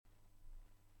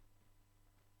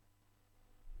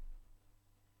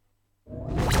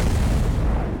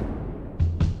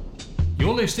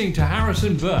You're listening to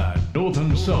Harrison Bird,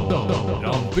 Northern Soul,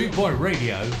 on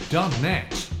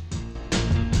BootboyRadio.net.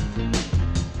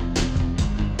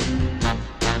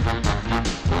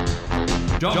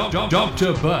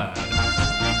 Dr. Bird.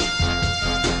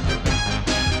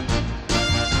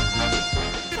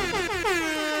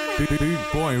 Boot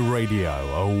Boy Radio,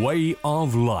 a way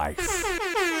of life.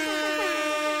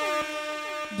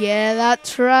 Yeah,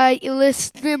 that's right. You're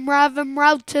listening rather than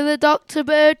route to the Dr.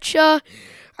 Bird Show.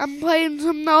 I'm playing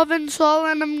some Northern Soul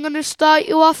and I'm going to start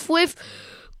you off with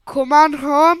Come On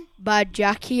Home by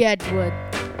Jackie Edward.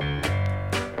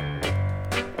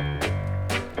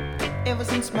 Ever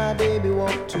since my baby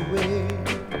walked away,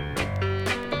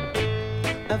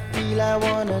 I feel I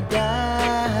wanna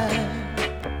die,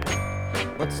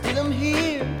 but still I'm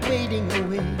here waiting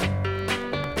away.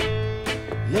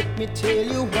 Let me tell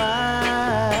you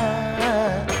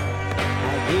why. I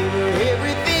gave her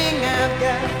everything I've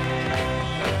got.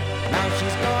 Now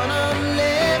she's gone and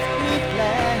left me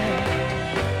flat.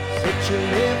 Said she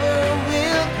never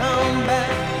will come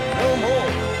back no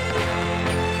more.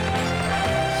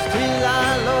 Still I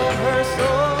love her so.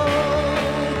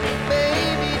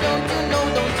 Baby, don't you know,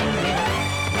 don't you know?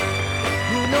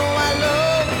 You know I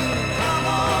love you. Come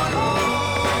on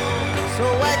home. So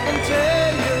I can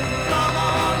tell you. Come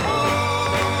on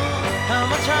home. How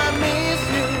much I miss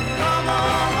you. Come on home.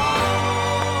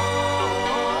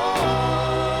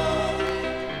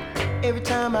 Every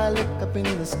time I look up in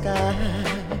the sky,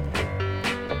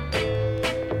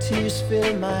 tears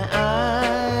fill my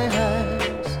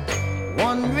eyes,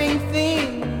 wondering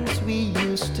things we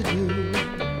used to do,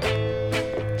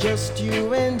 just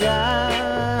you and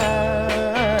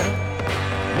I.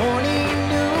 Morning,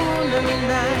 noon, and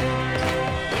night,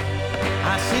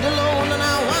 I sit alone and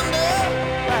I wonder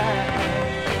why.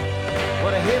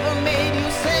 Whatever made you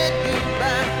say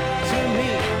goodbye to me?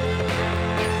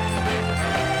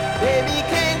 Baby,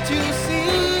 can't you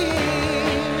see,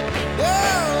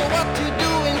 girl, what you're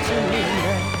doing to me?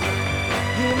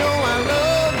 You know I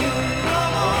love you.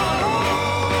 Come on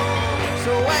home.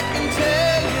 So I can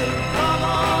tell you. Come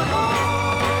on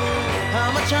home. How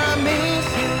much I miss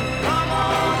you. Come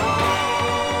on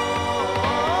home.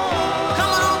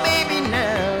 Come on, baby,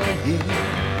 now. Yeah.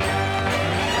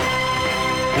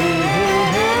 Hey, hey,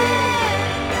 hey.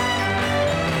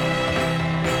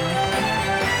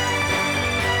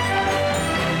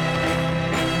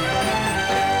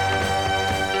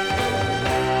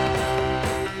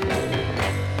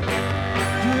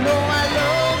 You know I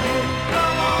love you.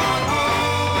 Come on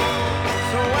home.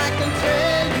 So I can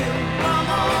tell you. Come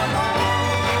on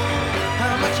home.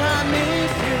 How much I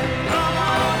miss you. Come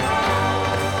on home.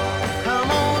 Come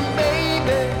on,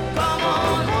 baby. Come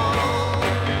on home.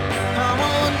 Come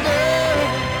on, girl.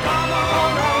 Come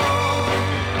on home.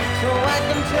 So I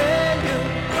can tell you.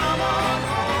 Come on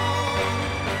home.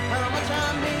 How much I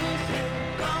miss you.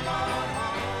 Come on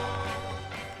home.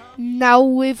 Now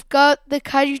we've got the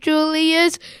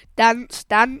Casualiers, Dance,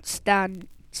 Dance,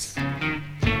 Dance.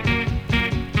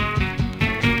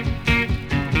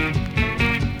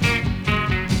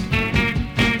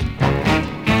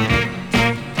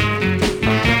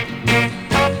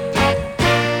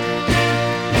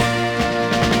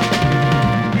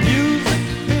 Music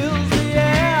fills the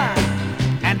air,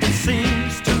 and it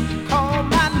seems to call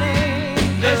my name.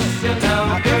 Listen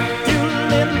now, girl. If you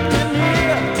lend an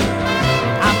ear,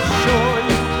 I'm sure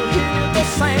you'll hear the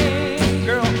same,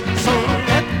 girl. So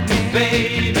let me,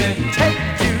 baby,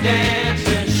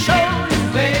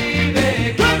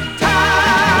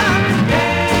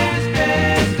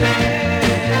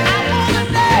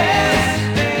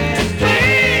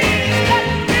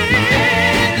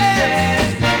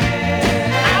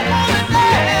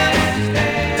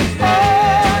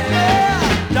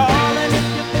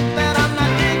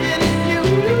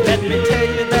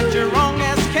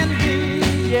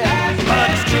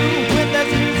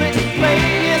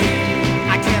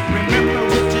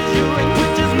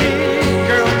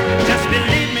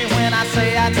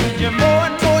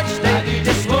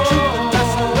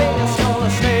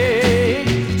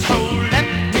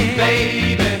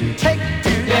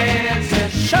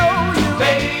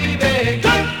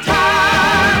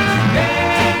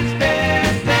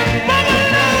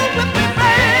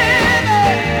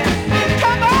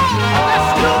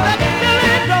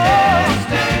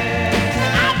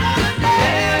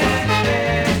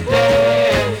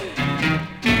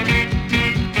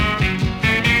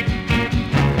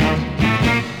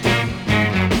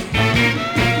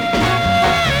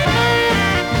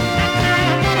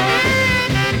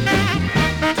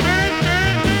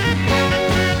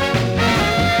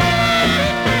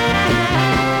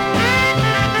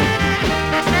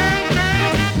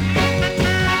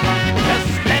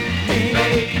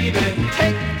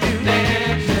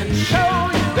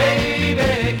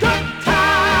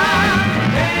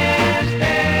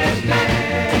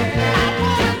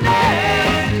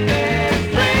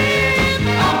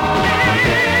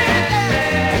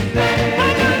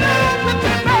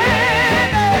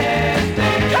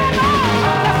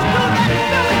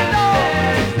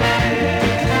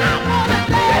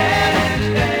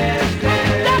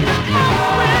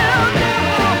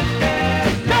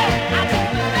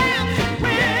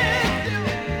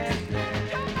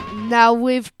 Now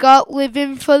we've got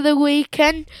Living for the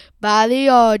Weekend by the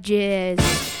Orgies.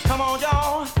 Come on,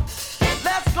 y'all.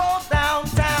 Let's go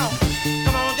downtown.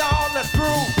 Come on, y'all. Let's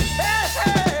groove. Hey,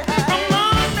 hey, hey. From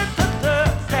Monday to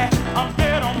Thursday, I'm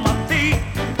dead on my feet.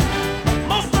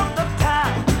 Most of the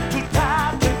time, too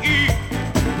tired to eat.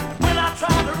 When I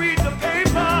try to read the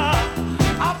paper,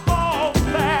 I fall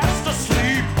fast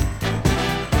asleep.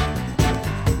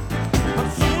 But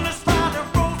soon as Friday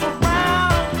rolls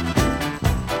around,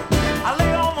 I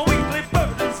lay all my weekly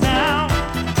burdens down.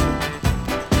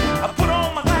 I put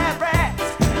on my glad rags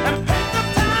and paint the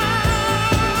town.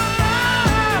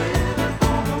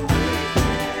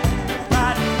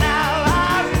 Right now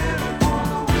I'm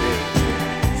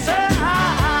say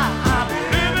I'm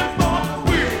living for the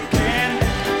weekend.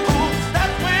 'Cause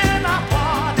that's when I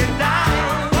party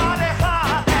down, party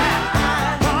hard,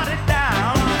 party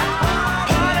down,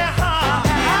 party hard,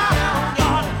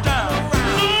 party down.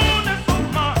 Soon as the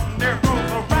Monday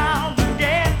rolls around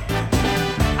again,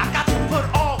 I got to put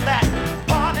all that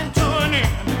partying to an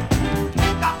end.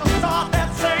 Got to start that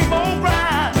same old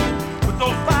grind with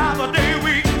those 5-a-day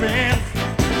weekends.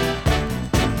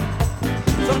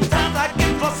 Sometimes I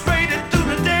get frustrated through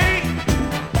the day.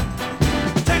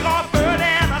 Take off bird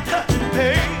and I touch and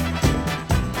pay.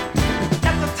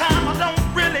 At the time I don't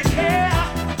really care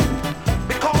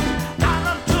because I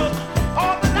done took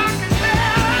all that I can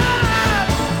bear.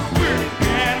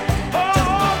 Weekend,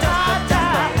 oh,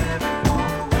 die.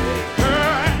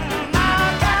 Girl, I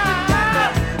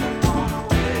got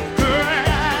girl,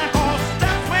 'cause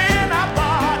that's when I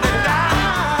party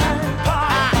down,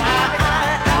 party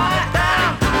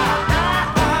down,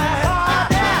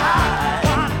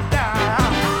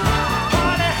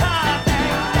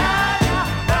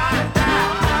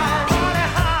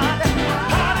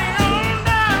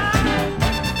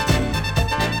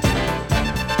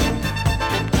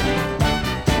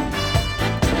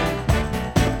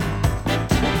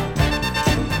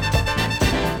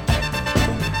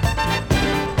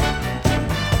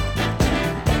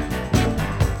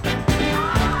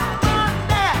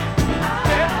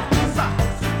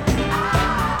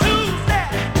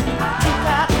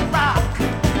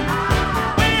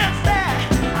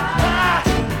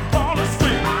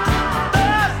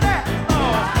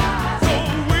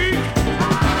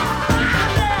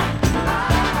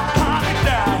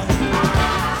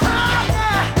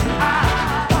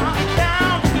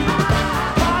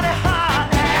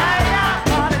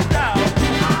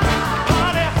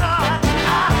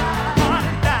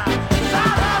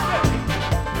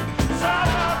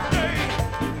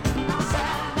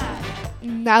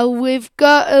 Now we've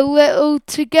got A Little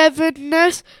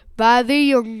Togetherness by the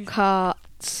Young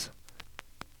Hearts.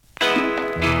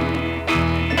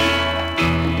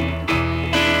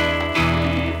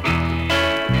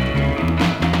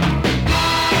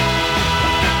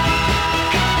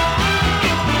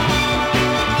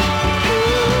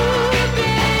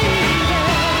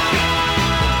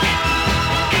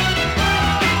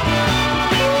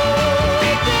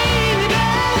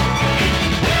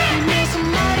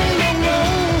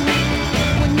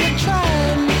 When you're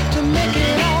trying to make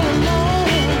it all alone,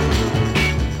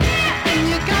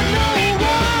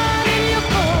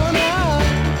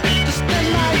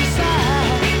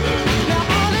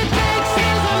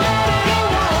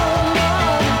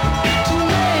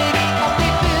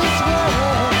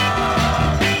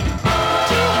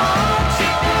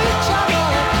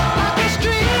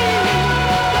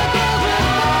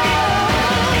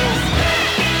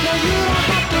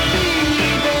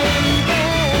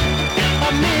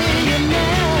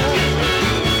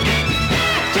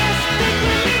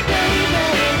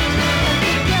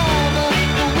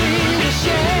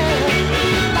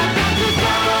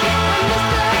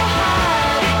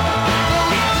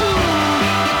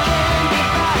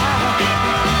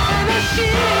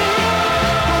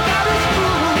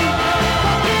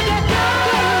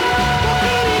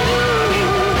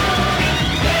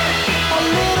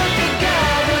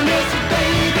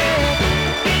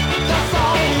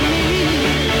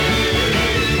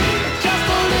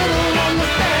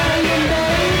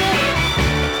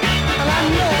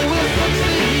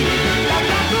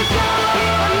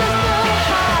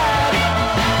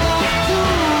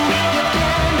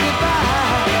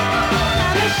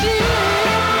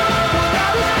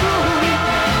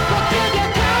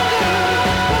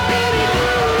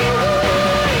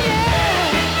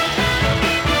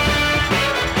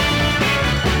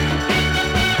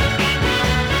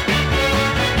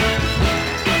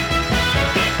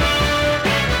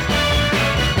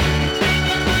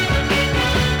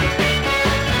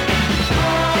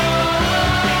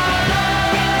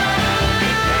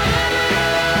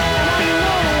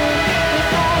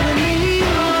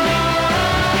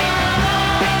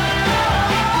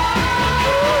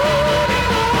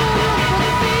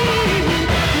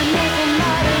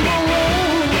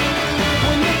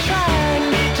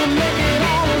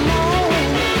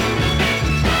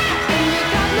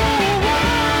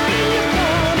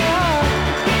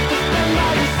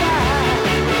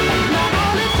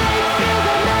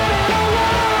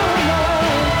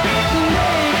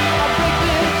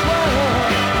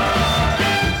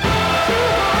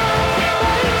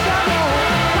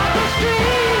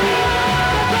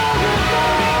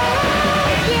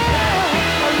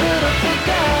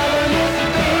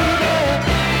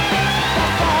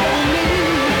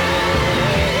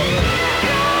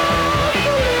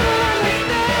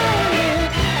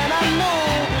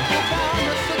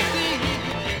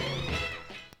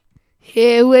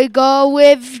 Here we go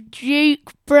with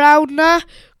Duke Browner,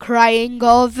 Crying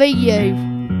Over You.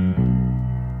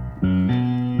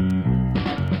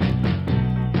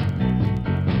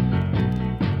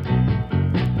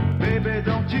 Baby,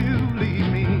 don't you leave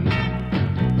me.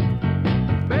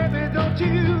 Baby, don't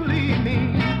you leave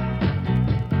me.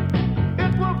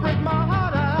 It will break my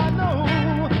heart, I know.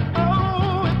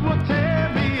 Oh, it will tear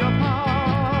me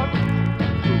apart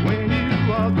when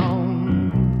you are gone.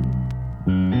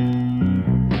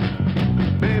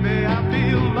 Baby, I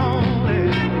feel lonely.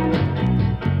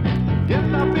 Yes,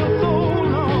 I feel so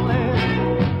lonely.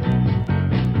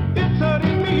 It's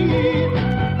hurting me.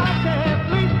 I can't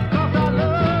sleep 'cause I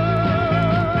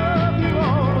love you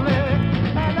only.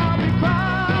 And I'll be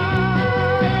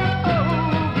crying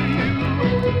over you.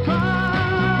 Crying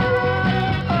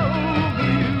over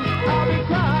you. I'll be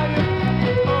crying,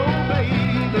 oh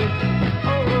baby,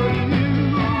 over you.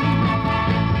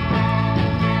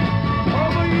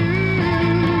 Over you.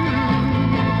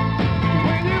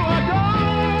 When you are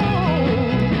gone.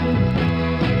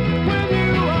 When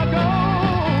you are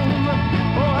gone.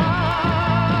 Oh,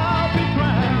 I'll be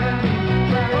crying,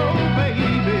 oh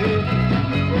baby.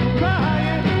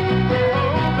 Crying,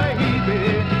 oh baby.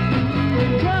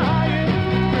 Crying,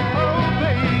 oh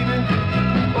baby.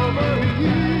 Over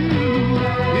you.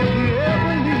 If you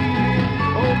ever need me,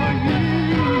 over you.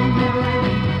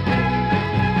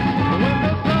 When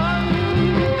the sun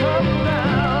comes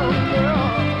down, girl,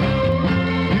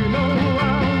 you know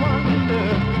I wonder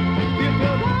if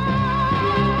your love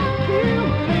still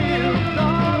lives,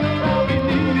 darling. I'll be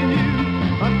needing you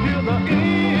until the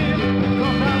end,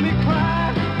 'cause I'll be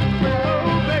crying,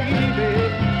 oh baby.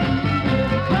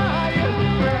 Crying,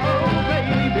 oh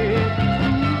baby.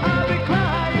 I'll be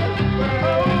crying,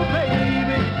 oh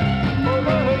baby,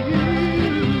 over you.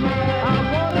 I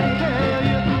wanna tell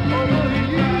you, over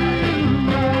you.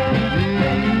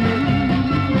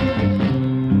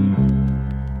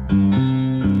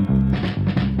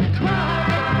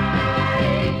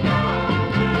 Crying,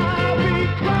 I'll be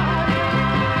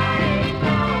crying,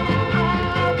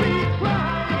 I'll be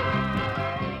crying.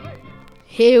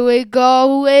 Here we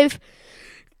go with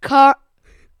Can't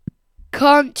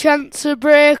Chance a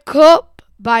Break Up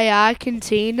by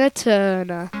Argentina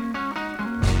Turner.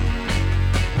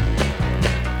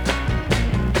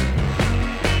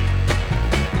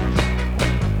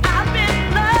 I've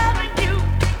been loving you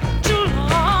too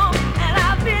long, and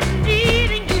I've been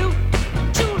needing you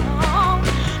too long.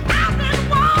 I've been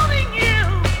wanting you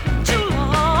too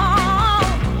long.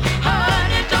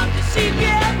 Honey, don't you see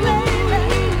me, baby?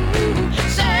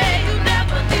 Say you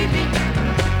never leave me.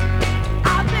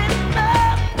 I've been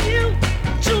loving you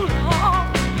too long,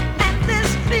 and this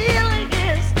feeling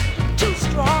is too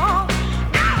strong.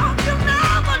 I hope you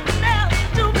never, never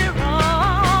do me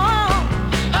wrong.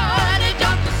 Honey,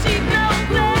 don't you see me,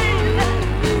 baby?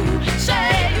 Say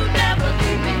you never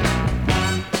leave me.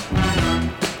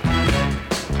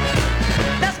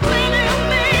 There's plenty of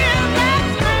men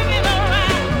that's hanging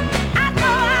around. I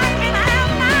know I can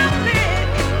have my pick,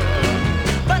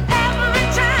 but every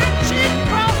time she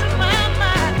crosses my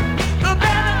mind, the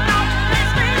better off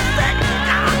makes me sick.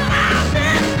 'Cause I've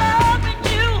been loving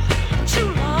you too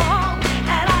long,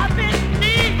 and I've been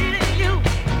needing you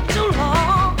too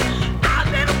long. I've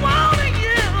been wanting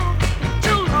you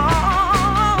too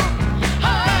long.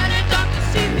 Honey, don't you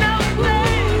see no way?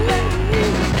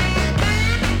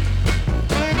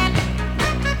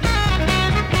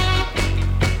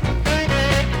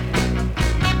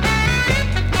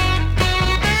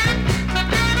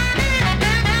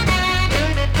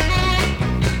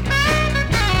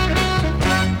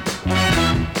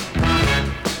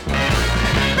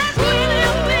 There's plenty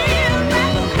of men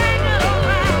that's hanging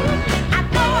around. I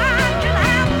know I can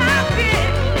have my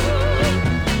pick,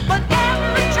 but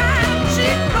every time she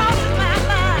crosses my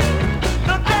mind,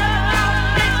 the better off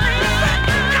makes me sick.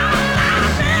 'Cause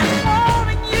I've been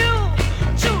wanting you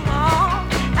too long,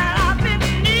 and I've been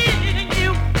needing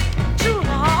you too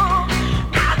long.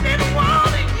 I've been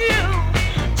wanting you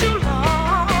too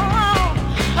long.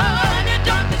 Honey,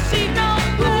 don't you see no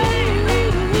way?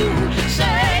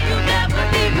 Say you never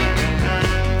leave me.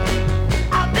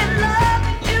 I've been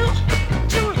loving you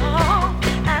too long,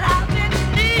 and I've been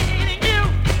needing you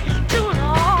too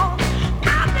long.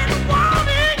 I've been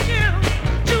wanting you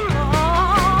too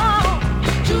long.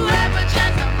 To have a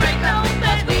chance to break those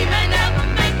that we may never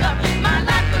make up, my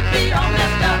life would be all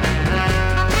messed up.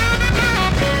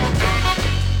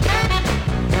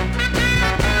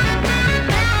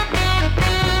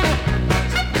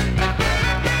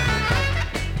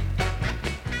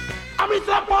 I mean,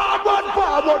 say forward,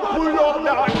 pull up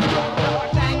that.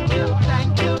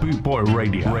 Boot Boy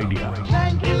Radio.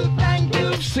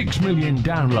 6 million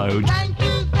downloads Thank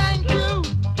you.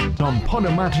 on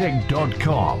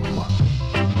Podomatic.com.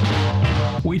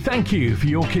 We thank you for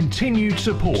your continued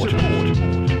support.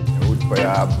 Good for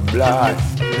your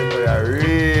blast. Good for your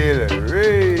real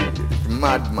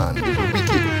madman.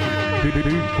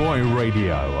 Boot Boy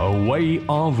Radio, a way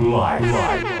of life.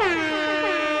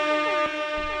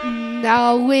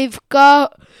 Now we've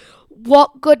got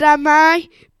What Good Am I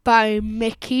by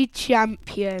Mickey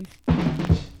Champion.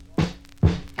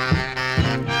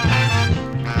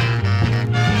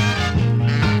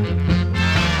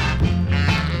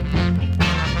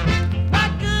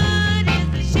 What good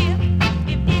is a ship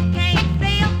if it can't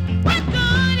sail? What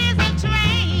good is a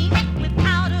train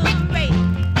without a rail?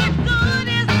 What good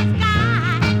is the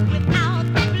sky without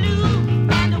the blue?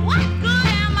 And what good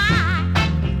am I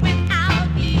without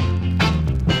you?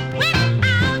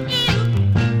 Without you,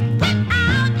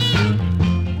 without you,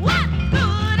 what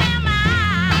good am I?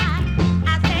 I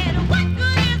said, what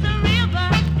good is a river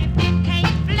if it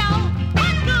can't flow?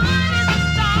 What good is a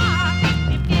star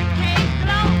if it can't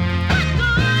glow? What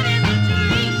good is a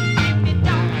dream if it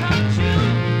don't come true?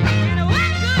 And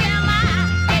what good am I,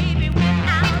 baby,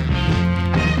 without you?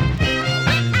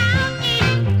 Without you,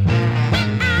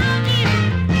 without you,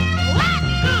 what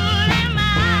good am I?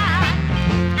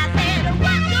 I said,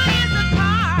 what good is a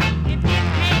car if it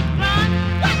can't run?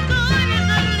 What good is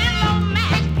a little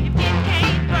match if it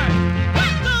can't burn?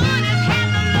 What good is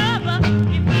having a lover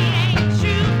if he ain't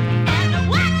true? And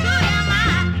what good am I,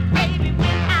 baby,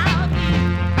 without you?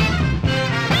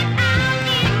 Without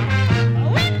you,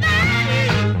 without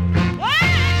you, what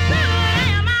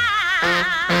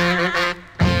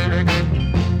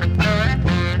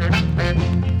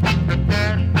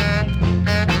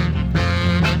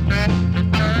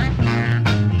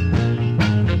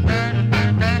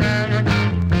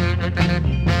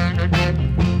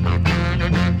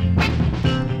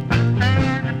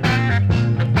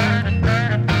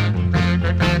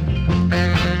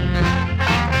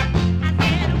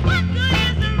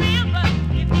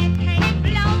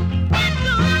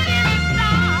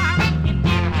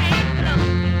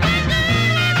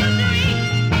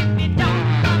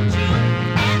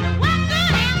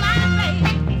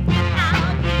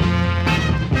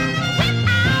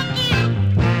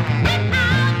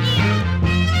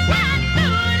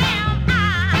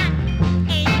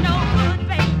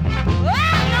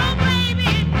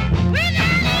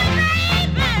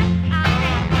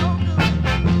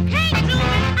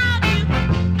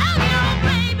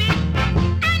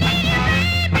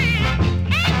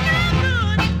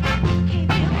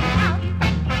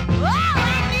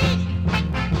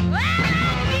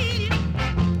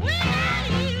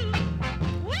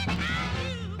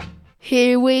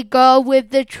Here we go with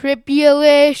the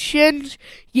Tribulations.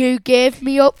 You gave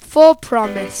me up for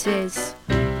promises.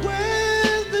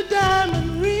 Where's the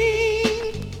diamond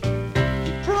ring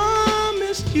he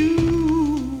promised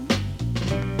you?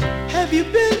 Have you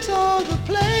been to all the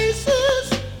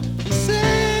places he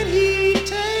said he'd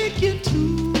take you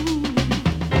to?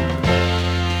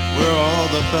 Where are all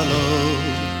the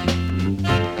fellows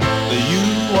that you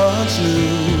once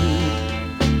knew?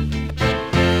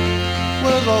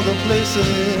 Where's all the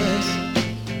places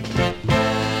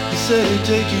he said he'd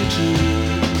take you to?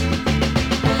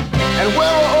 And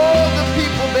where were all the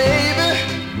people, baby?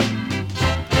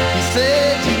 He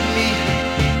said you'd meet.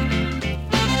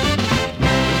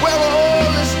 Where were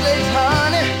all the slaves,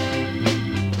 honey?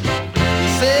 He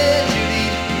said you'd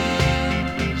eat.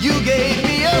 You gave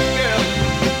me up, girl,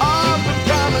 all for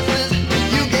promises.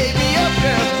 You gave me up,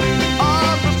 girl,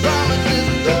 all for promises.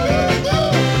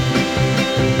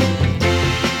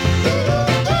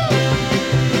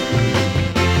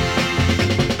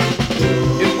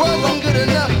 It wasn't good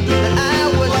enough that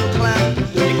I was a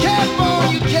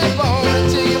clown. You kept on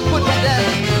until you put me down.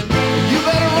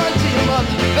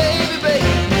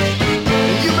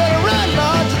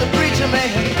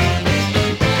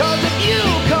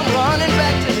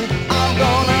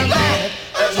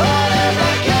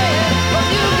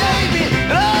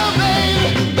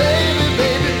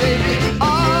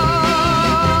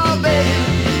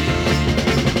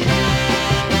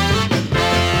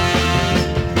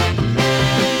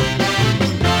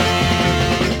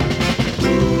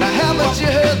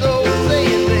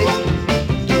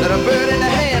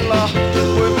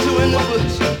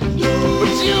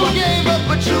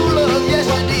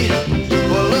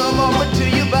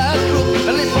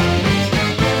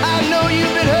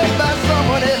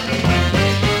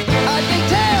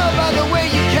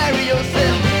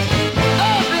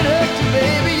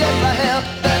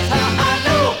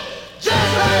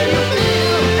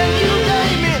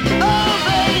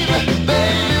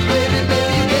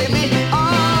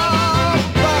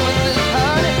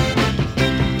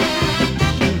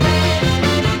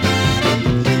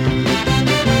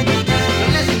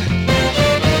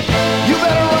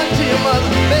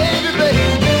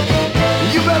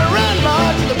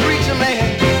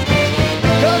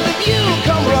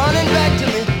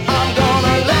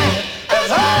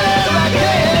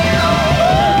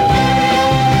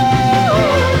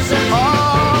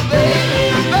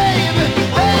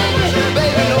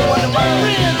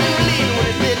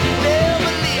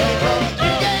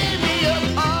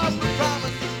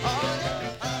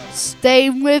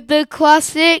 Staying with the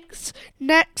classics,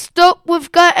 next up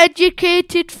we've got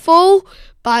Educated Fool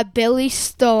by Billy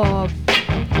Storm.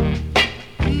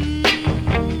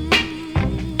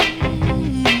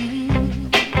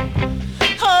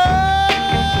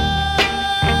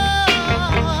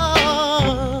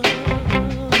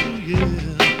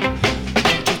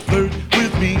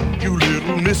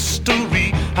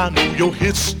 Mystery, I know your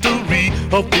history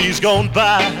of days gone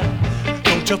by.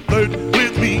 Don't you flirt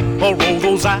with me or roll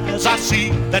those eyes I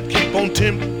see that keep on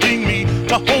tempting me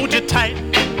to hold you tight.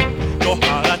 Your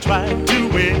heart I tried to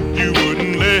win, you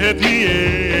wouldn't let me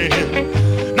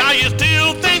in. Now you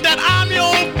still think that I'm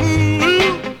your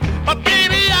fool, but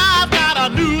baby I've got a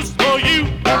news for you.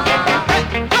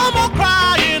 Hey, no more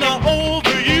crying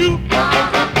over you.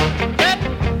 Let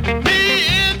me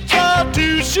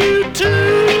introduce you to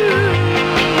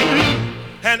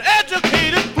an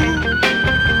educated fool.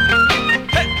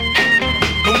 Hey,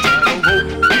 don't try to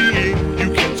rope me in, you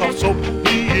can also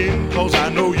me in, cause I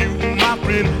know you, my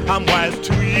friend, I'm wise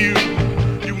to you.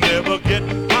 You never get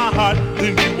my heart,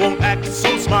 then you won't act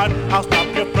so smart. I'll stop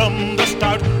you from the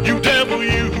start, you devil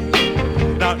you.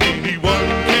 Now anyone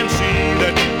can see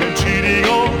that you've been cheating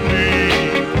on me.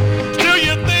 Still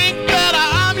you think that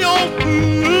I'm your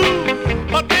fool,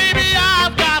 but baby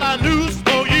I've got a news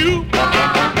for you.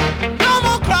 No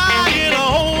more crying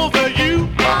over you.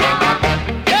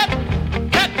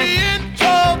 Let me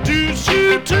introduce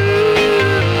you to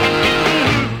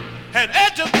an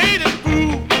educated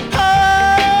fool. Oh,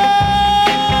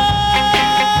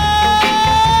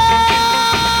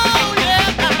 yeah.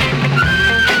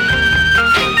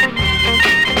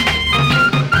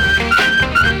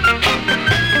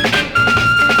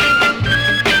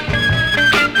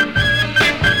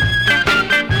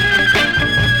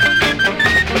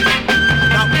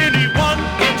 Now anyone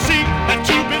can see that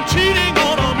you've been cheating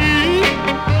on me,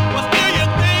 but still you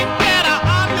think that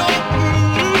I'm your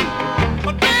fool.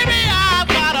 But baby I've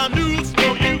got a news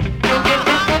for you.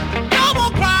 No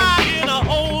more crying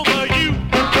over you.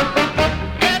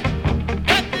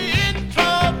 Let me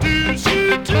introduce you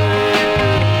to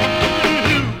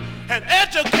an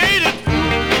educated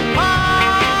fool.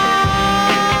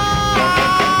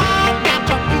 I've got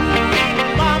to fool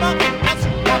mama. That's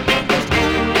what in the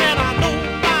school, and I know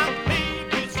my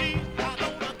baby sees. I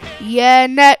know I can't. Yeah,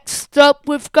 next up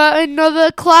we've got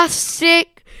another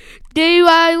classic, Do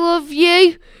I Love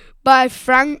You by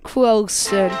Frank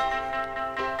Wilson.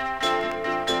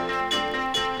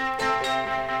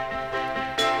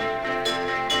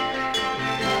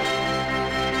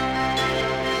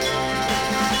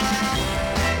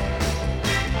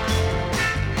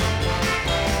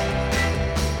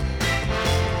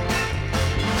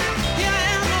 Here I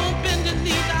am on bended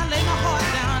knees, I lay my heart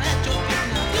down at your feet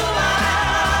now. Do I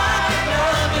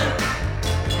love you?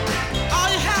 All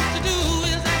you have to do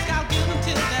is ask, I'll give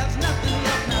until there's nothing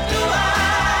left now. Do I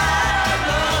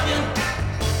love you?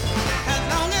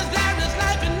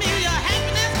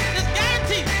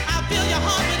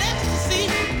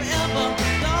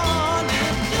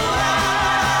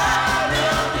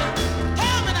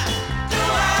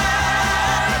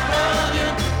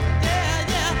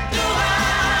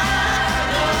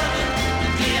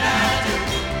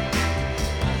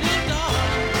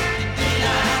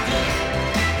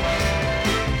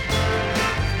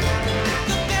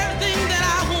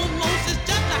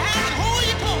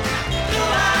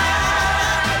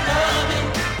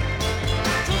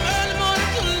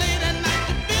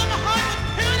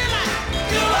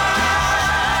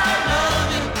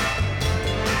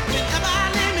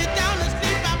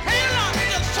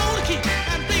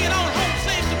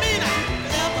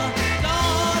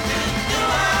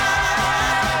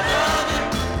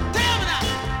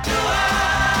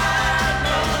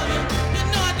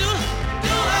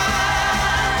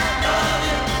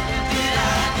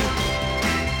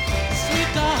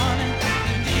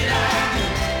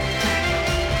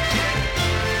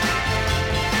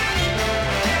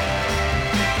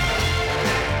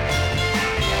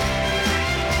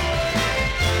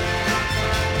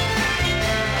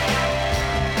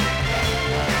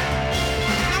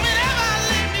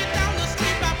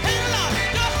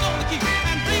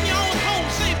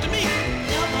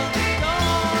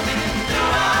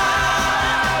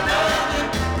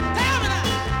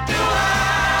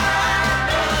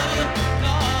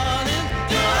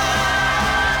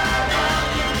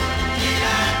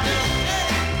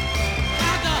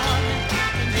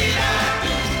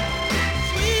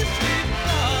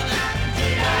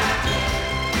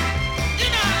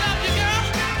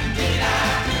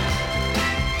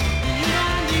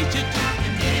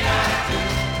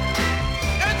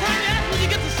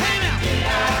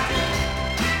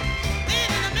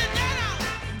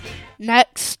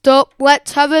 Next up,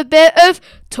 let's have a bit of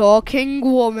Talking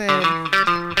Woman. Honey,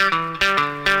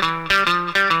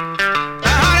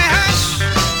 hush.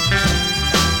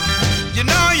 You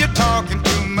know you're talking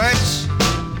too much.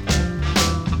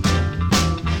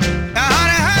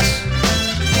 Honey, hush.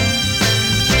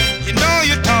 You know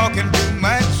you're talking too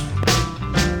much.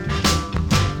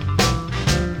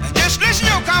 Just listen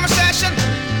to your conversation,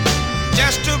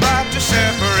 just about to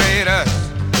separate us.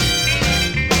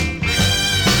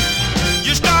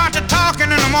 You start to talking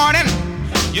in the morning,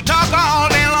 you talk all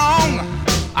day long.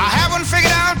 I haven't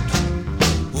figured out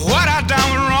what I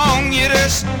done wrong. You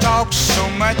just talk so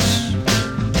much.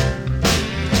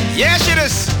 Yes, you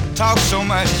just talk so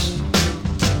much.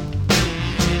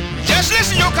 Just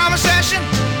listen to your conversation,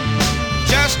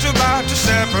 just about to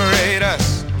separate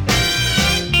us.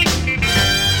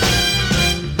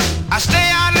 I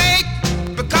stay out late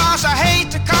because I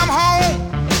hate to come home.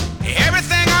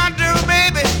 Everything I do,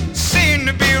 baby, seem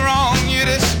to be wrong. You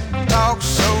just talk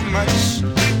so much.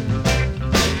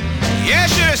 Yes,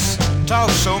 you just talk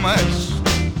so much.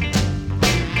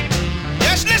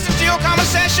 Just listen to your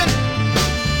conversation,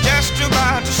 just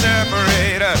about to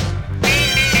separate us.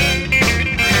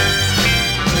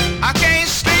 I can't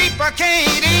sleep, I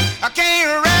can't eat, I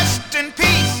can't rest in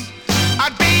peace.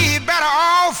 I'd be better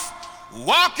off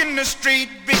walking the street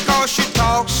because you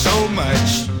talk so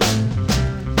much.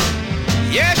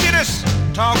 Yes, you just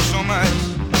talk so much.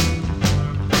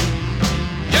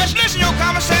 Just listen to your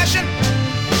conversation,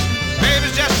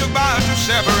 baby's just about to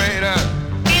separate us.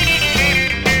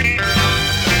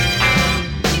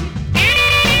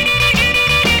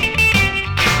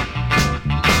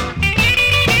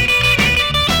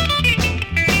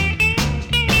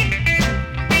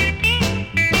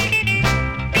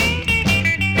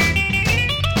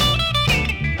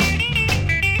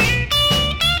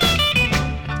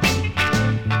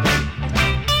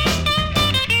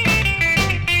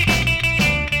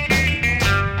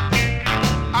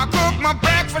 I cook my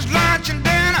breakfast, lunch, and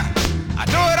dinner. I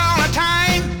do it all the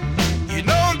time. You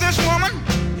know this woman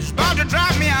is about to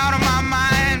drive me out of my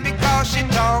mind because she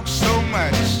talks so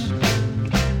much.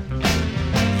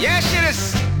 Yes, she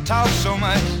just talks so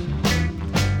much.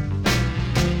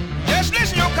 Just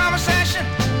listen to your conversation,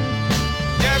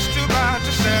 just about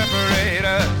to separate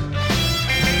us.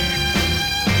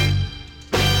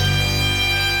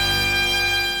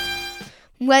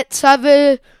 Let's have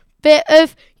a bit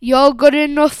of You're Good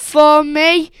Enough For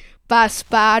Me by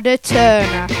Spider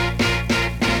Turner.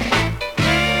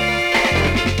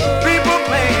 People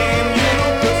claim you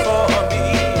look good for me,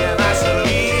 and I should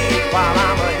leave while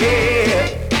I'm ahead.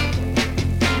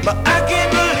 But I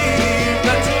can't believe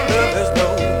that your love is no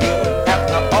good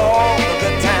after all the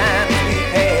good times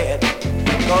we've had.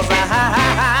 'Cause I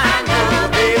know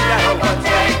they've got a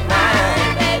one-track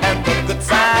mind, and the good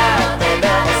side they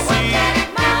never see.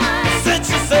 Since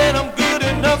you said I'm good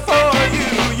enough for you,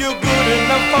 you're good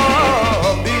enough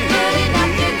for me.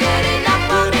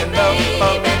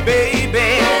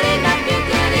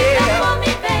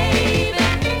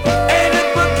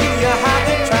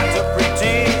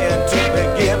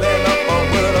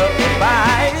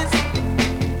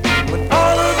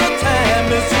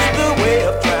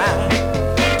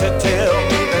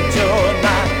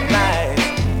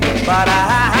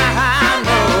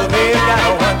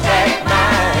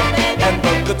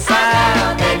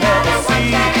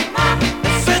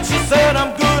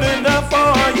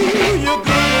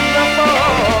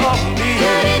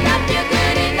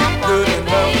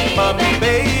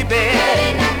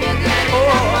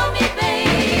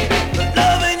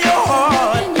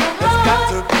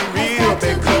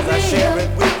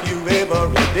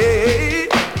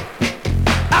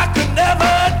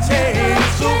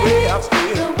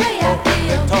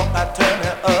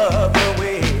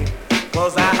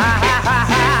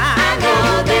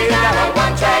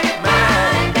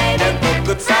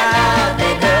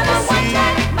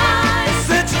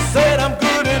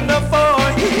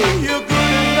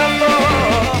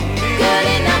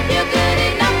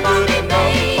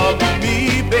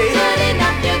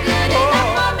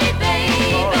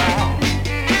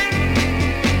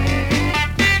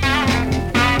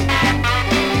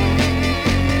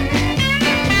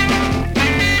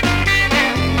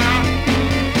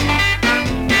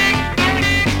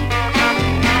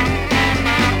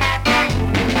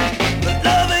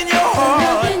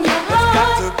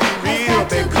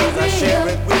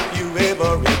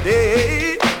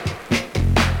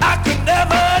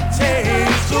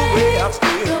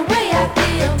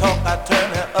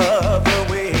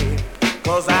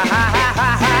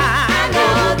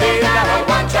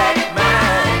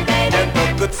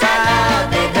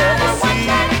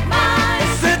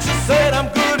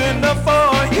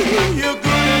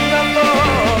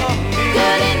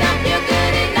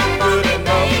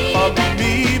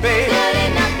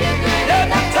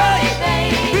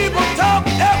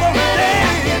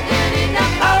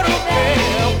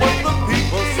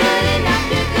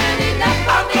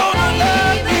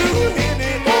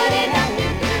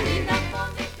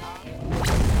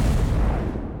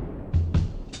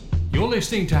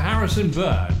 listening to Harrison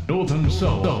Bird, Northern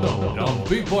Soul, on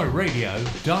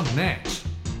BootboyRadio.net.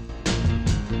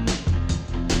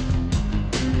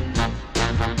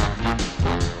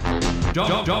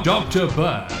 Dr.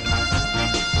 Bird.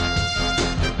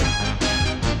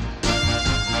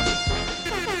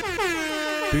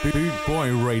 Boot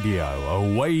Boy Radio,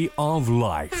 a way of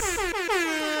life.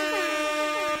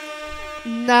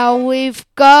 Now we've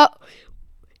got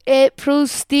April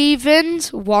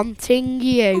Stevens, Wanting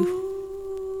You.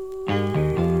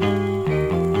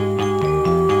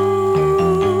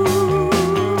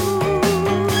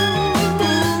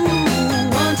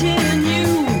 Wanting you.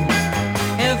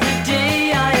 Every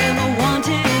day I am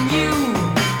wanting you.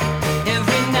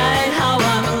 Every night how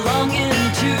I'm longing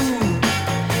to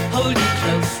hold you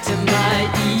close to my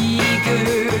eager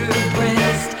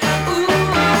breast. Ooh,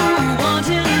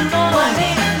 wanting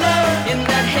love. In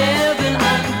that heaven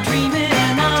I'm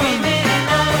dreaming of.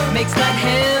 Makes that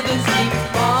heaven seem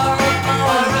far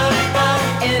above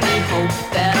any hope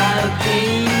that I'll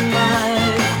gain my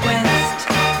quest.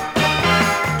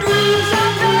 Dreams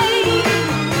are vain,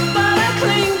 but I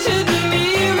cling to the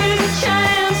merest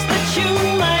chance that you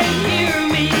might hear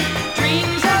me.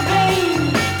 Dreams are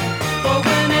vain, for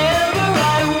whenever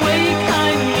I wake, I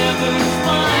never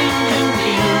find you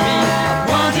near me.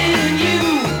 Wanting you,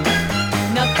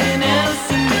 nothing else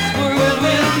in this world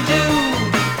will do.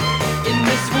 In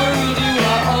this world, you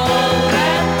are all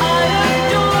that I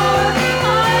adore.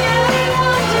 I am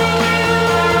wanting you.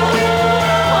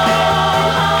 Oh,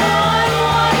 I'm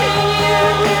wanting you.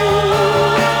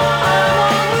 I'm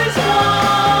always wanting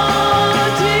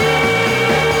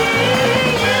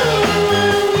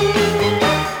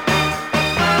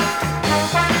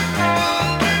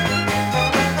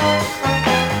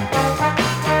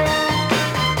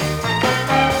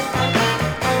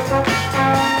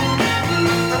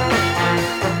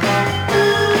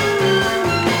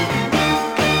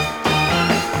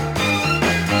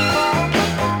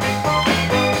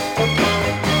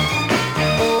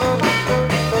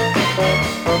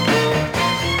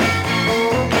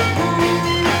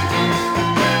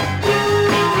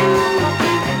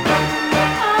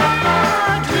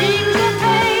Dreams are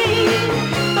vain,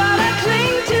 but I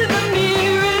cling to the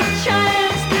merest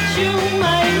chance that you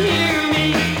might hear me.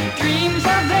 Dreams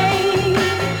are vain,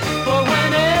 for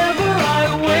whenever I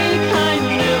wake, I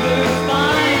never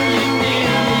find you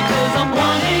near me. 'Cause I'm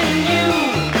wanting you,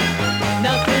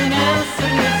 nothing else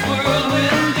in this world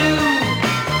will do.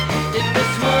 In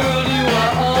this world, you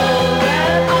are all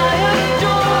that I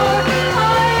adore.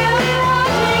 I am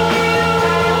wanting you.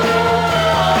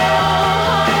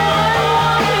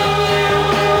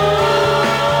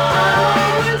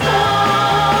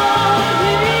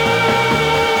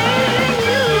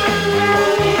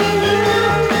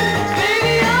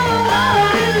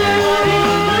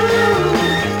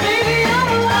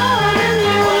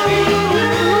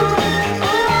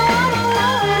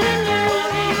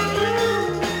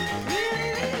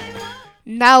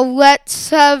 Now let's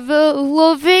have a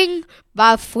Loving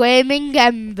by Flaming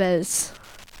Embers.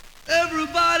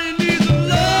 Everybody needs a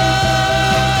love.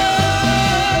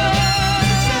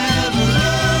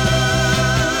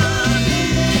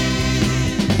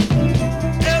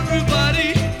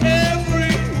 Everybody,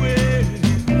 everywhere,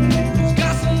 has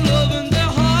got some love in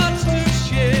their hearts to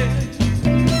share.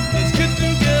 Let's get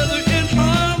together in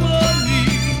harmony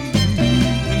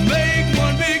and make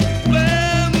one big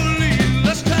family.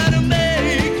 Let's try to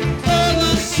make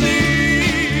others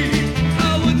see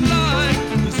how we'd like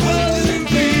this world to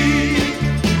be.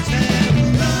 Let's have a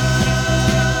love.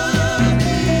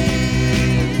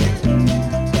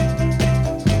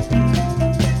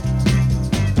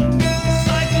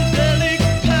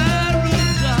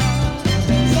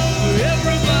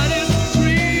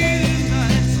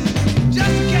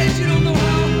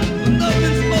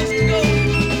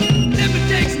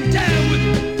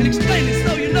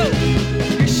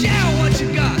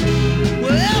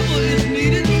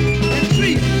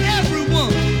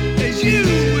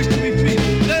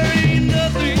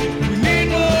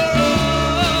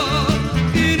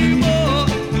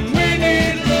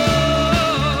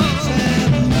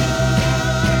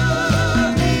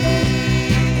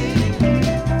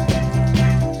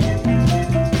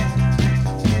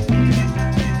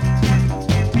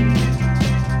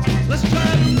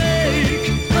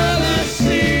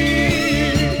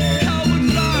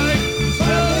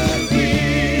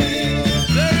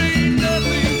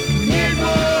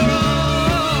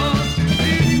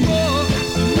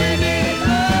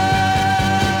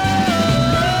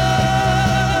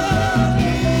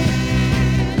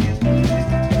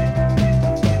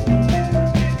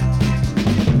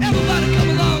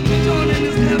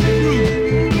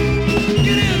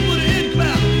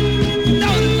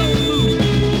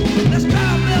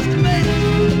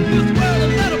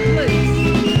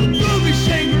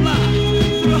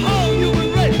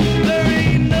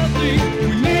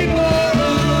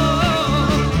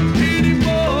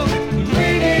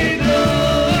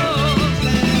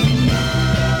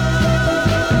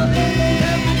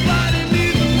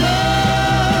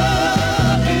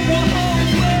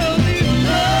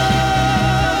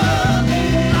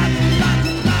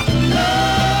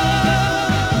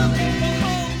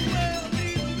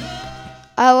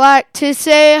 to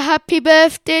say happy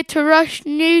birthday to Rush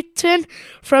Newton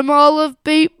from all of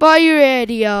Boot Boy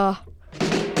Radio.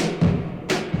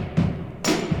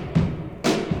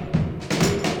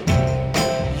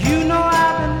 You know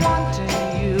I've been wanting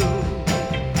you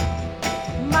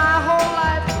my whole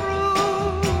life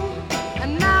through,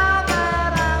 and now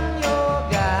that I'm your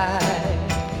guy,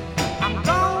 I'm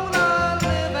gonna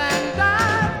live and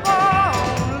die for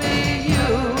only you,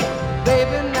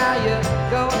 baby. Now you're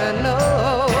gonna know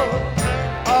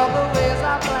all the ways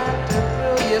I plan to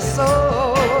thrill you so.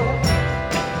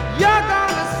 You're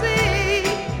gonna see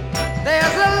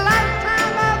there's a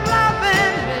lifetime of love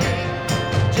in me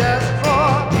just for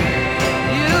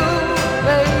you,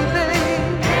 baby.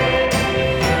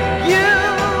 You,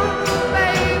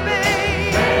 baby.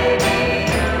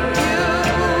 You,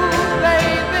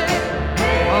 baby.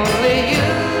 Only you.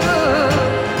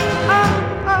 Oh,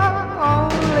 oh,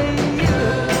 only you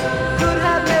could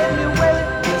have made me wait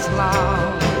this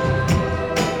long,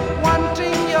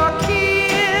 wanting your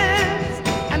kiss,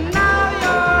 and now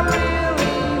you're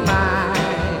really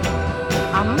mine.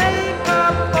 I'll make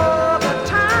up for the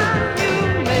time you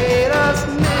made us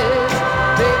miss,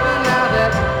 baby. Now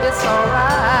that it's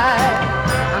alright,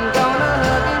 I'm gonna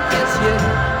hug and kiss you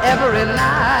every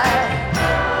night.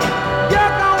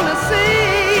 You're gonna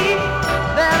see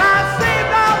that I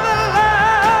saved all the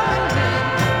love in me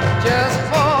just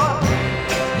for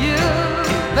you,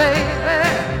 baby.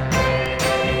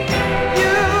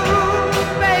 You,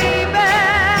 baby.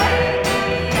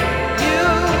 You,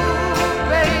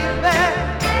 baby.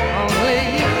 Only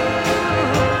you.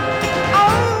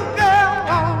 Oh, girl,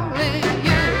 only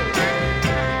you.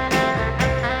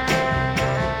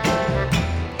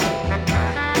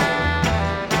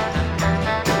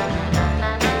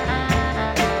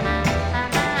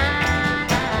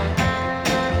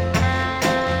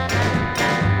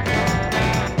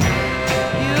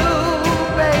 You,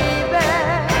 baby.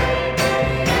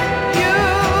 You,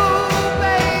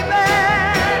 baby.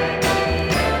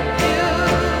 You,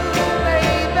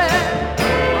 baby.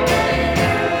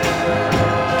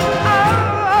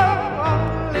 Oh,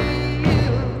 only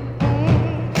you.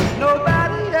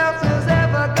 Nobody else is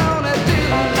ever gonna do.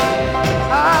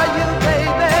 Are you,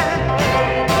 baby?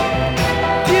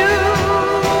 You,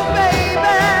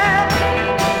 baby.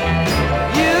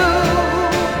 You,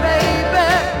 baby.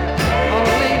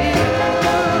 Only you.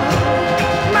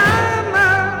 Mama,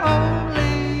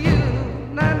 only you.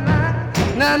 Na na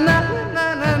na na na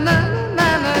na na na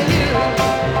na you,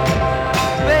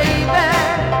 baby.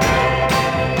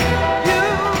 You,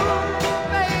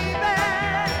 baby.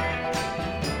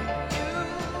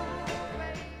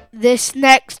 This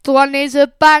next one is a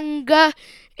banger.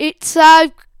 It's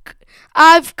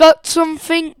I've Got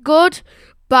Something Good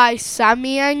by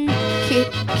Sammy and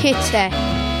Kitty.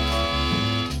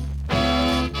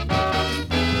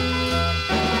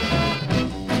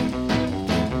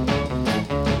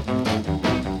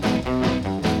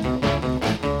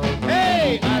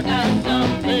 Hey, I got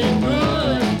something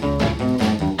good.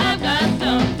 I got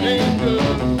something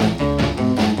good.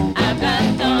 I got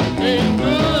something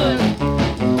good.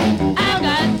 I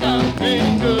got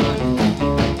something good.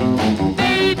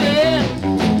 Baby,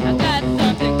 I got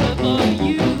something good for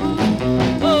you.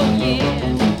 Oh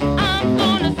yeah, I'm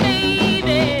gonna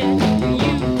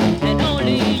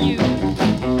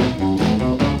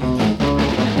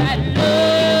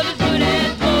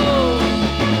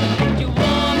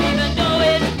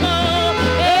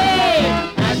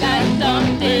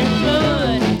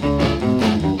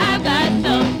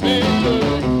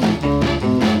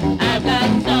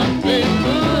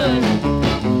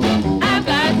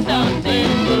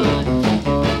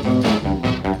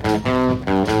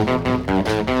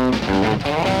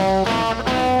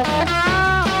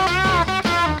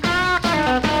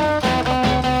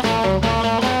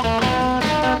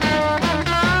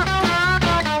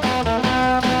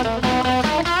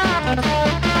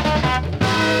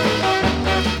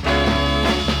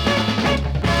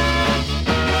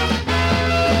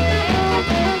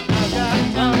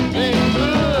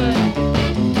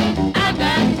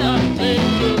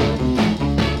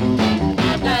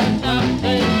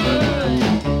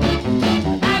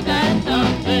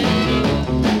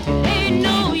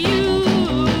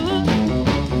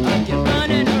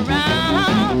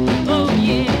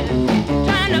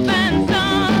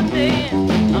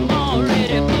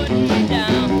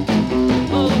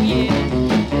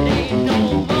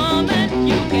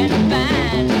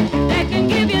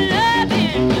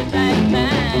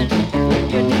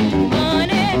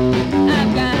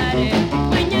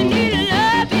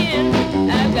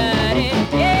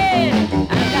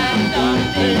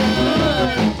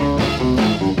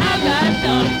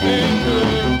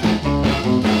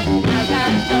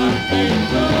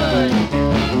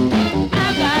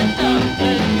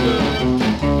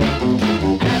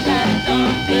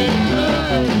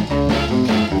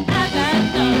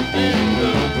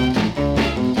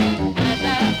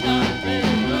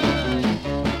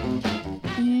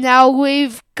Now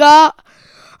we've got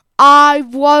I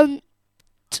Wanna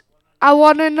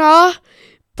Know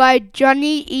by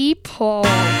Johnny E. Paul.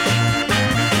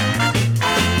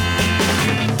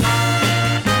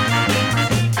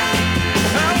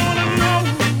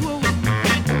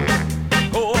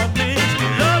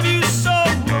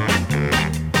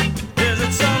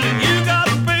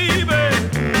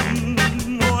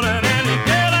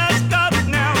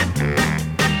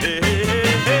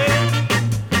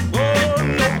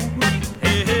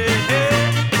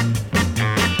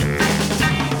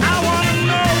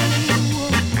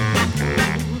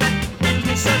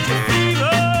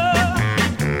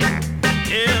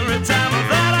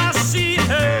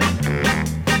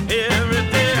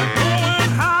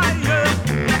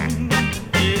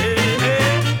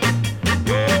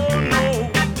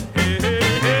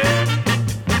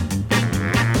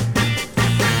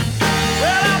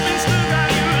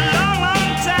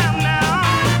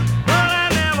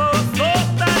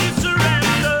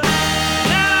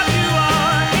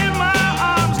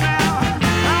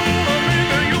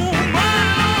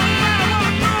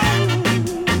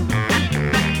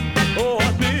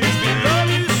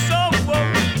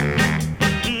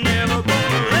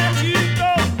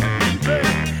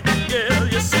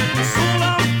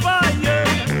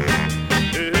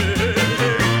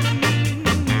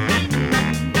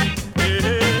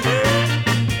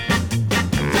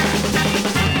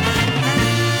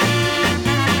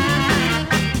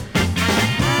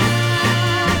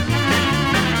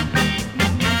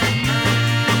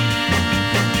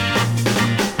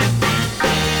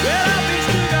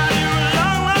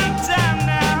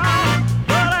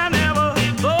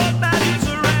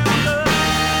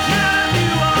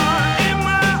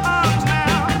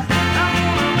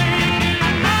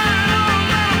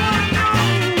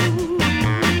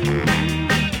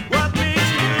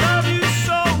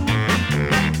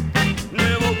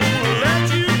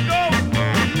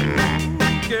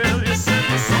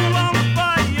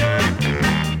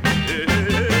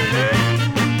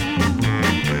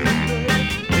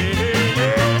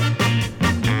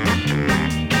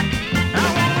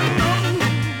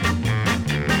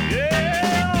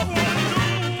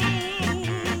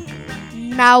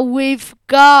 Now we've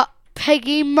got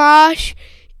Peggy Marsh,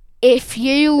 If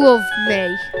You Love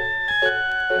Me.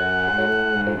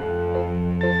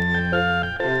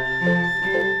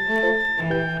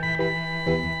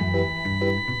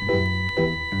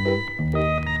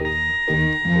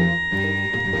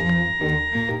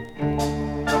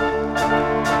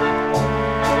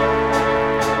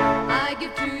 I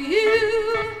give to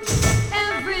you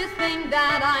everything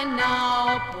that I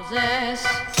now possess.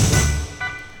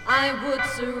 I would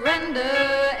surrender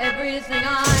everything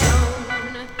I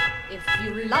own if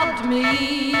you loved me.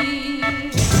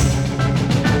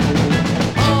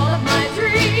 All of my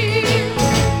dreams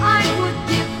I would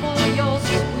give for your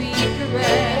sweet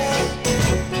caress.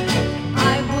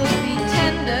 I would be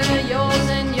tender, yours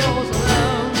and yours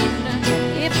alone,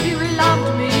 if you loved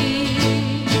me.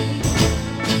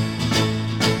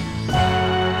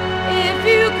 If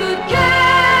you could care,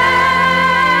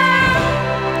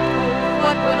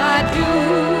 what would I do?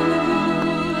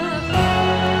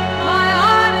 My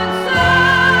heart and soul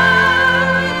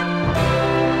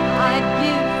I'd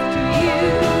give to you.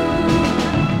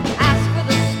 Ask for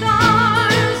the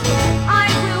stars, I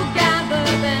will gather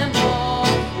them all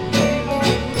for you.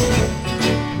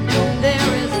 No, there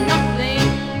is nothing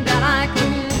that I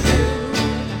couldn't do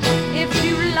if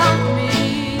you loved me.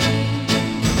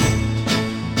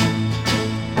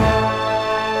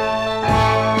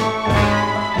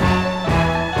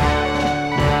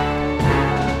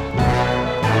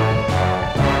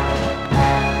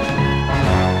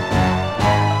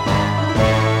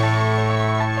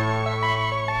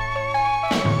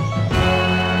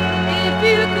 If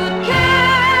you could care,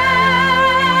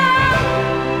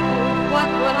 what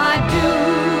would I do?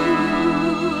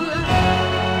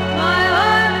 My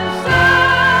heart and soul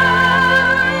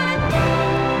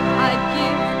I'd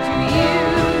give to you.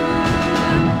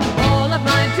 All of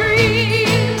my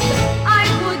dreams I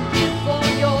would give for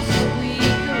your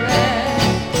sweet caress.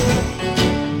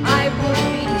 I would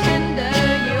be tender,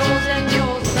 yours and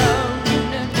yours alone,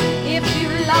 if you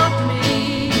loved me.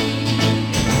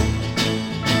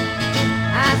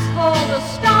 As for the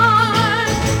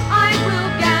stars, I will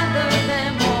gather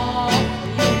them all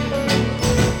for you.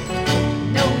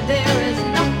 No, there is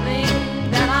nothing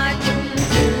that I couldn't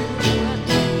do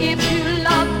if you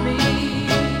loved me.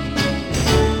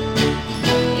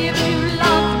 If you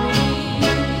loved me,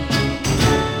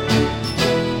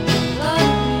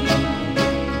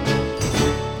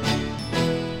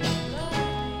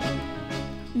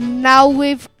 Now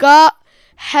we've got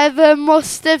Heather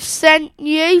must have sent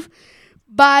you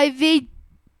by the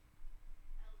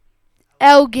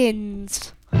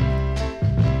Elgins.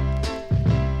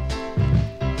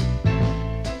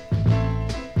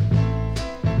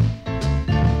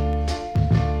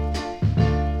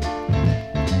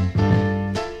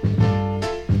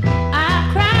 I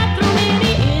cried through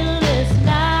many endless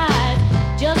nights,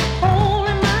 just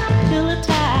holding my pillow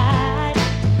tight.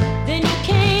 Then you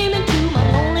came into my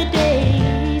lonely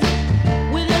days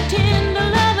with your tender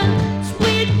loving,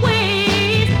 sweet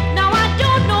ways. Now I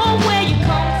don't know where you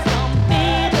come from,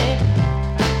 baby.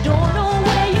 Don't know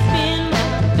where you've been,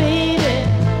 baby.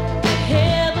 But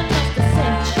heaven must have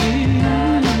sent you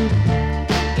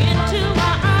into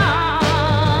my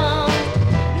arms.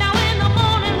 Now in the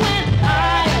morning when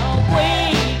I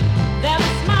awake, there's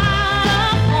a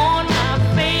smile upon my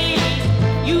face.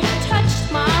 You touched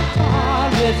my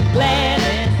heart with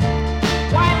gladness,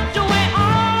 wiped away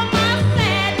all my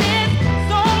sadness.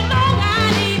 So long I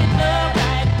needed love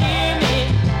right near me,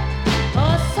 a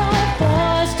soft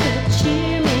voice to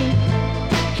cheer me.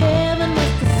 Heaven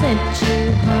must have sent you,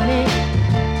 honey,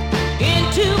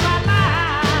 into my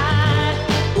life.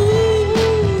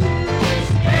 Ooh,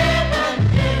 it's heaven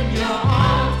in your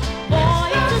arms. Boy,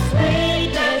 it's the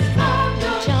sweetness of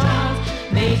your charms.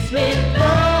 Makes me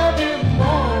love you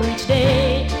more each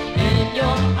day. In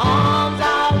your arms I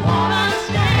wanna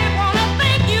stay. Wanna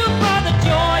thank you for the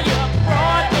joy you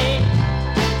brought me.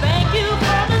 Thank you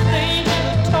for the things you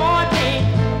taught me.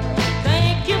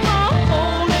 Thank you for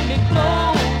holding me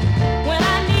close when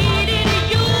I needed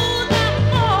you the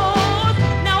most.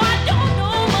 Now I don't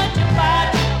know much about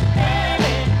you,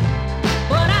 baby,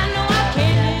 but I know I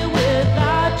can't live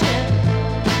without you.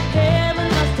 Heaven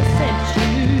must have sent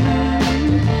you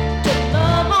to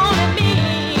love on me.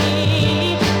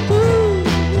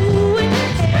 Ooh,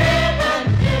 it's heaven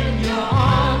in your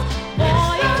arms.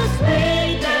 Boy, it's the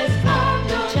sweetness of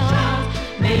your charms.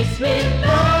 Makes me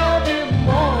love you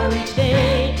more each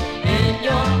day. In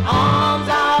your arms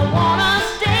I wanna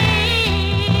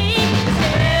stay. It's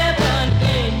heaven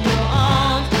in your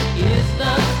arms. It's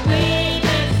the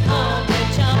sweetness of your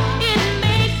charms. It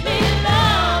makes me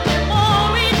love you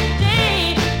more each day.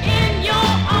 In your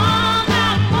arms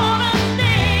I wanna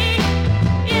stay.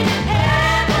 It's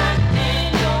heaven in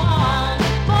your arms.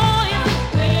 Boy, it's the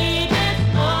sweetness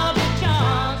of your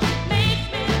charms. Makes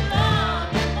me love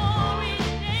you more each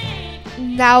day.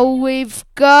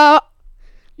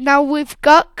 Now we've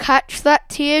got Catch That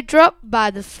Teardrop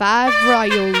by the Five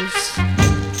Royals.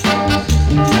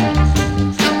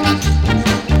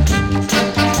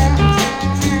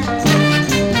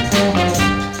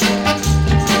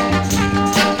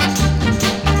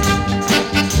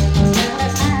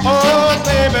 Oh,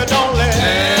 baby, don't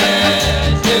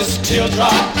let this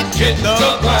teardrop hit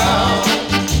the ground.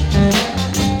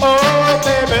 Oh,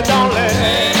 baby, don't let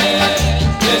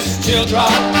this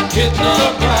teardrop hit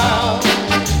the ground.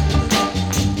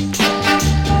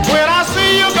 When I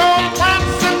see you go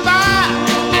prancing by,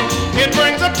 it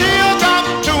brings a teardrop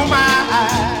to my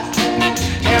eye.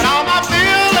 And all my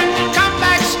feelings come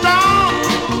back strong,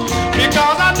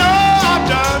 because I know I've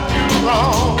done you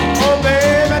wrong. Oh,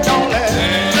 baby, don't let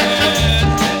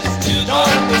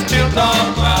this teardrop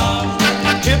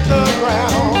hit the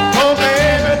ground. Oh,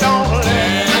 baby, don't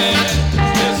let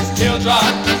this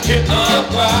teardrop hit the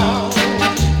ground.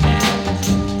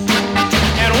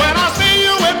 And when I see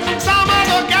you with some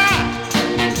other guy,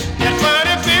 that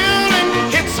funny feeling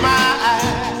hits my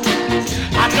eye.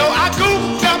 I know I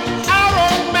goofed up our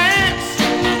romance,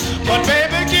 but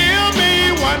baby, give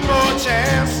me one more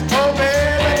chance. Oh,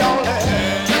 baby, don't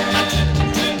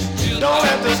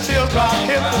let this teardrop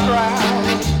hit the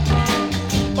ground.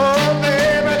 Oh,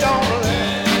 baby,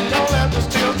 don't let this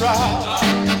teardrop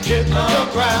hit the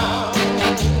ground.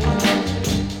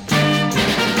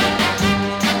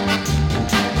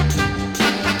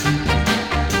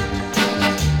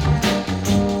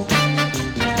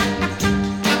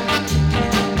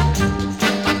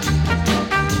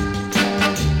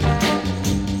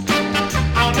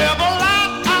 I'll never lie,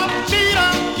 I'll cheat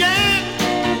again,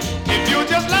 if you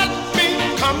just let me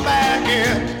come back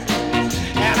in.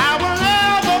 And I will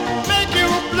never make you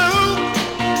blue.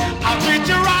 I'll treat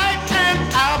you right and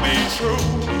I'll be true.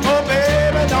 Oh,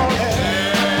 baby,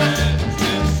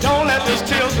 don't let this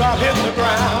teardrop hit the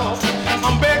ground.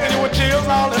 I'm begging you with tears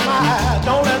all in my eyes.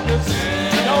 Don't let this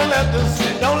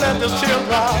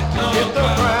teardrop hit the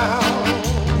ground.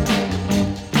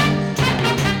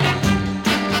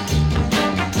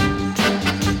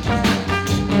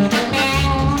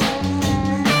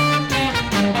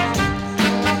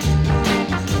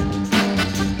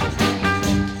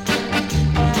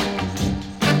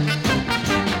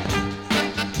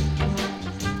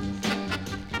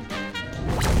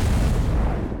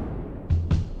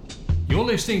 You're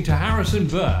listening to Harrison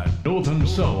Bird, Northern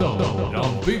Soul,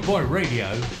 on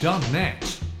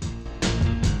BootboyRadio.net.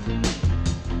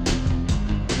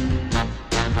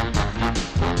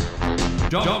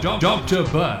 Dr.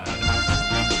 Bird.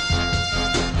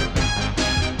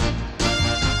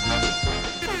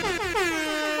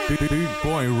 Boot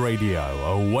Boy Radio,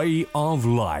 a way of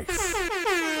life.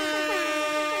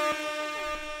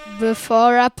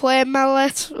 Before I play my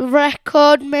last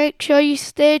record, make sure you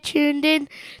stay tuned in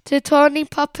to Tony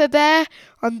Papa Bear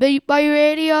on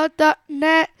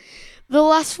BootboyRadio.net. The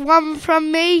last one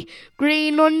from me,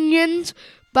 Green Onions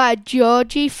by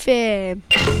Georgie Fame.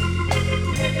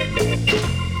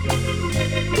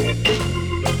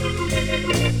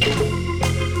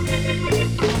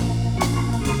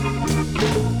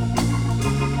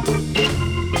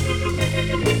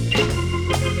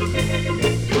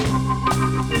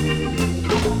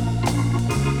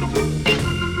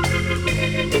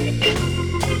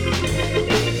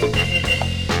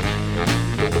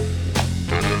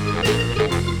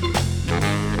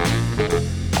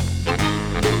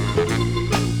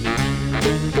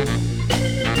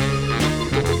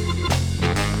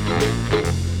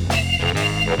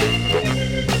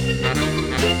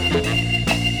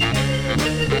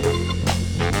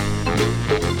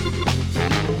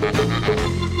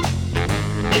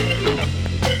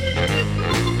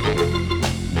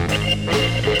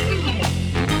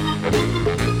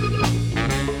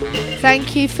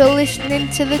 Thank you for listening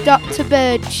to the Dr.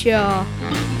 Bird Show.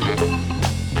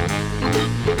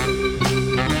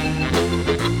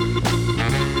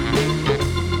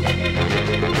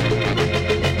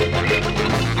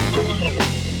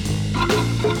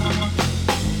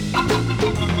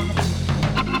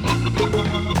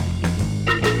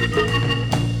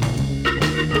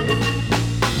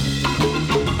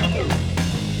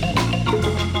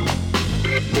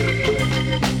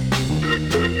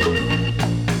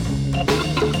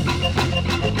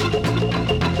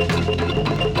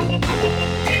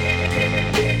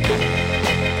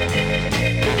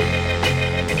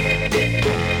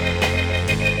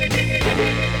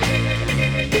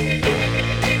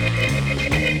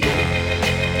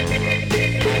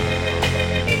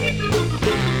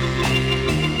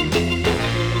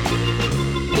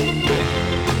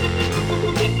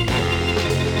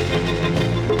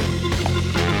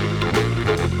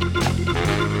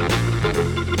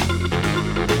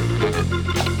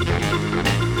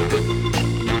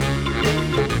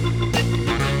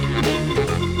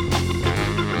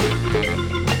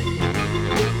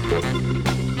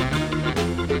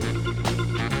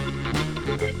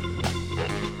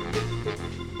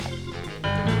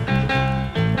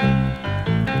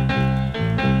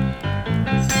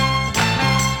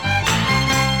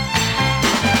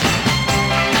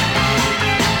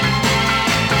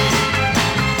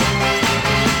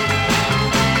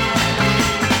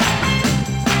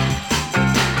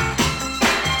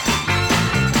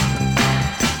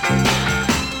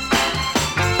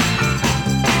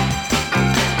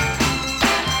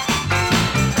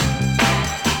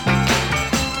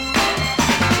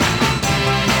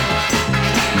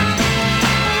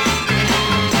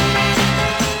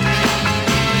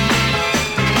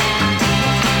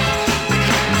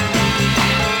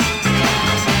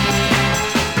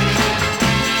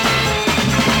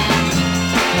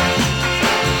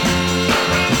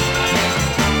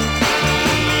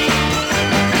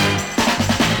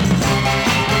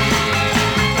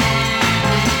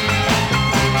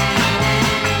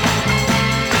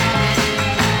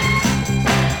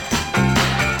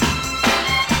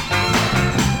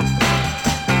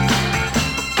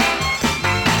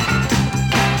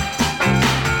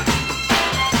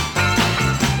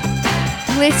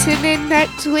 Listening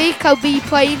next week, I'll be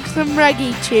playing some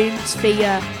reggae tunes for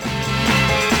you.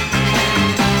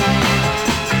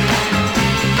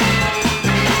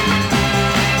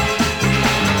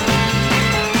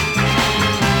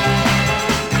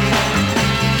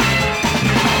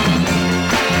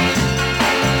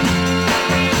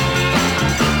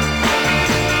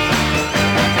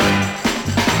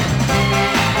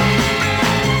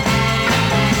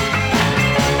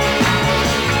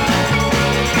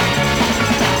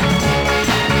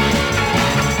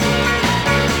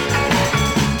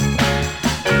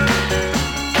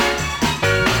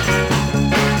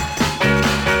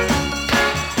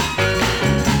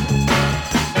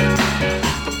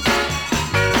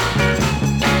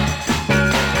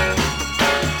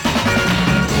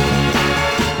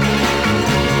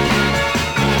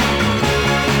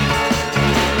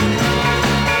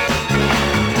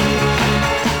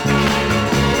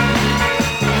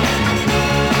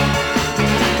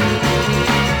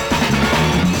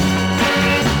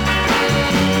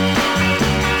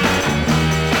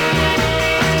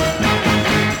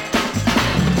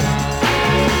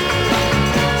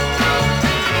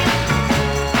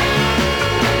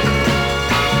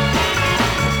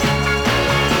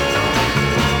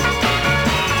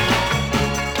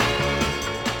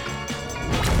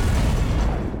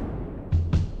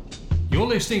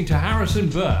 listening to Harrison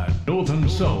Bird, Northern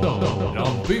Soul,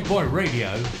 on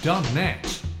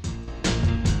BootboyRadio.net.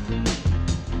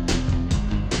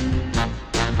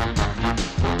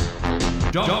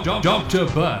 Dr.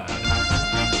 Bird.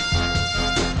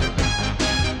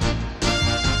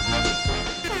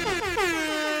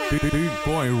 Boot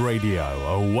Boy Radio,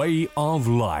 a way of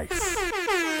life.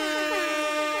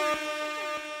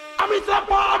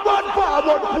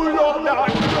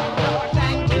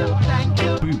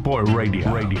 Boot Boy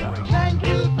Radio.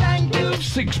 Thank you.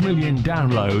 6 million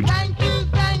downloads Thank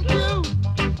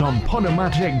you. on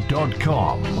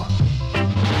Podomatic.com.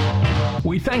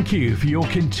 We thank you for your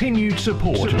continued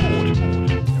support. Good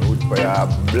for your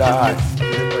blast.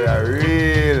 Good for your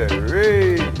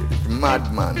real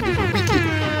madman.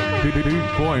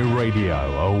 Boot Boy Radio,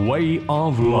 a way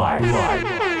of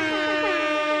life.